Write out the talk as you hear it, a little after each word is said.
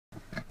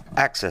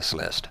Access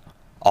lists,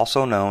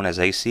 also known as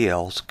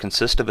ACLs,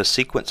 consist of a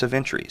sequence of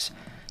entries,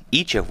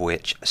 each of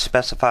which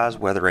specifies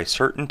whether a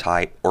certain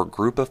type or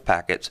group of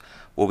packets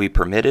will be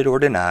permitted or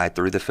denied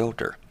through the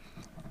filter.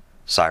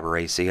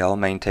 CyberACL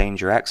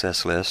maintains your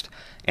access list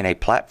in a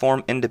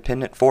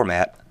platform-independent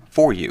format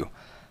for you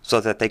so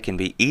that they can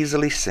be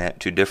easily sent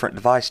to different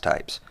device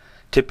types,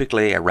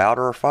 typically a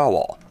router or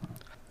firewall.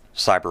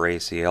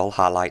 CyberACL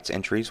highlights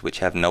entries which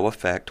have no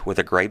effect with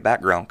a gray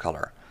background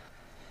color.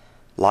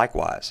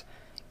 Likewise,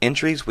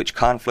 entries which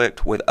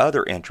conflict with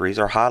other entries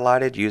are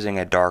highlighted using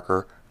a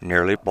darker,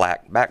 nearly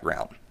black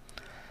background.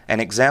 An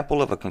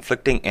example of a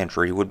conflicting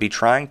entry would be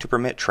trying to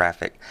permit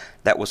traffic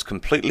that was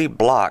completely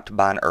blocked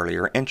by an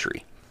earlier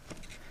entry.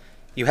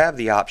 You have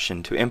the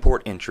option to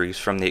import entries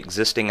from the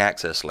existing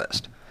access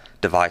list,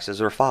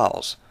 devices or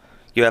files.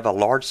 You have a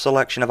large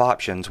selection of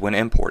options when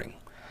importing,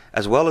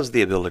 as well as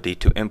the ability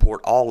to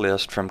import all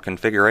lists from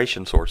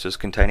configuration sources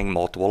containing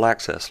multiple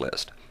access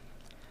lists.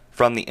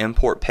 From the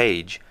import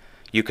page,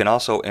 you can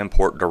also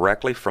import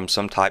directly from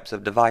some types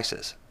of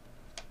devices.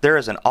 There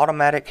is an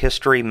automatic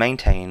history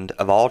maintained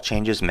of all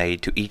changes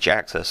made to each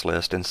access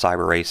list in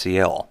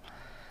CyberACL.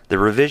 The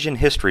revision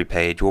history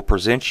page will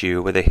present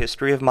you with a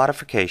history of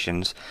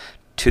modifications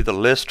to the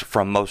list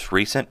from most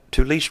recent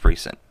to least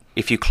recent.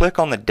 If you click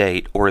on the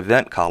date or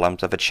event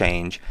columns of a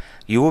change,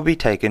 you will be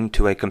taken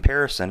to a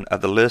comparison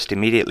of the list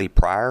immediately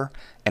prior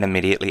and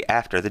immediately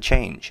after the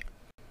change.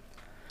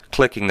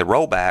 Clicking the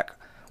rollback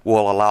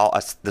will allow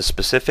the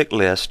specific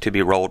list to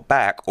be rolled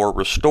back or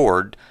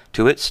restored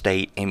to its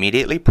state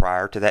immediately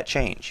prior to that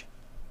change.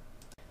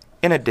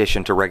 In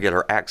addition to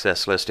regular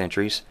access list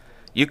entries,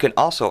 you can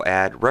also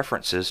add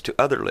references to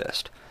other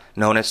lists,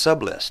 known as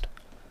sublists.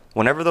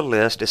 Whenever the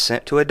list is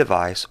sent to a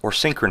device or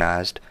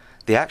synchronized,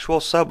 the actual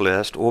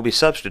sublist will be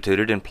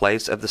substituted in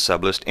place of the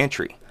sublist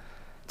entry.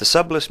 The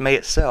sublist may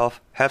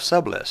itself have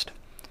sublist.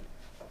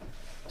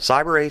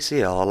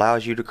 CyberACL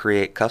allows you to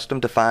create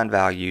custom-defined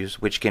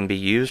values which can be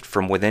used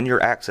from within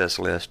your access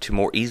list to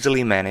more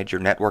easily manage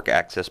your network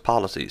access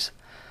policies.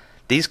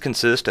 These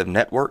consist of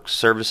networks,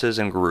 services,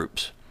 and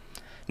groups.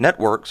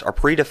 Networks are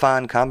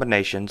predefined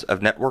combinations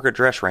of network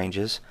address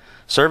ranges,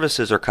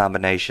 services are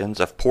combinations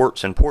of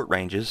ports and port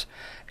ranges,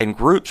 and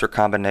groups are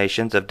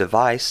combinations of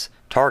device,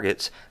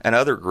 targets, and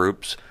other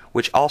groups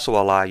which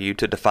also allow you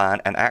to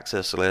define an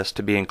access list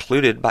to be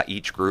included by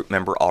each group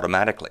member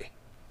automatically.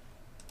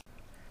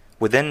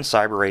 Within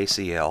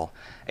CyberACL,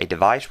 a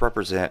device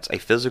represents a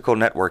physical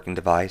networking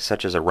device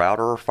such as a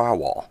router or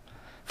firewall.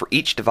 For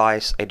each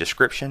device, a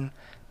description,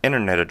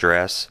 internet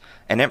address,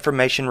 and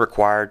information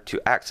required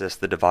to access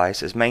the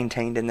device is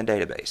maintained in the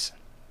database.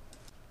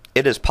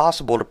 It is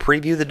possible to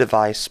preview the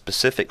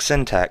device-specific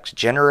syntax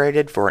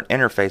generated for an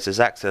interface's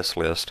access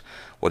list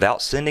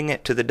without sending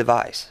it to the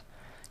device.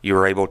 You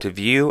are able to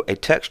view a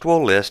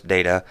textual list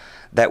data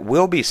that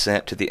will be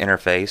sent to the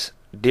interface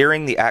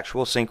during the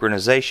actual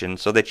synchronization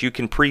so that you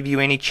can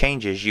preview any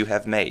changes you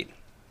have made.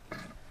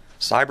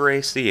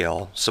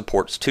 CyberACL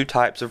supports two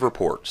types of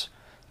reports.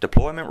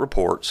 Deployment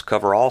reports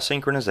cover all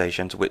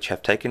synchronizations which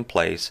have taken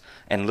place,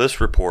 and list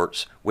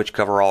reports which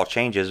cover all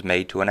changes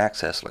made to an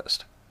access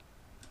list.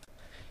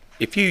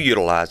 If you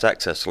utilize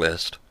access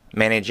lists,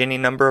 manage any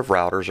number of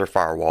routers or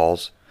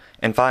firewalls,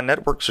 and find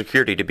network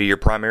security to be your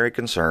primary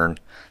concern,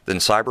 then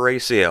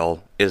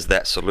CyberACL is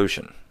that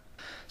solution.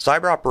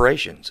 Cyber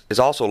Operations is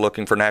also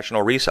looking for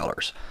national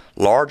resellers,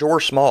 large or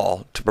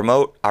small, to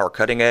promote our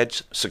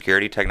cutting-edge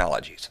security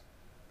technologies.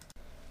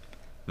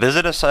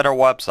 Visit us at our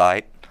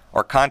website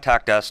or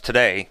contact us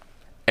today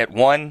at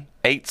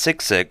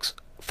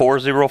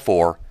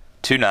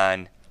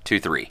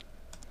 1-866-404-2923.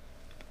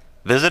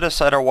 Visit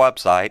us at our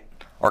website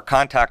or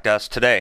contact us today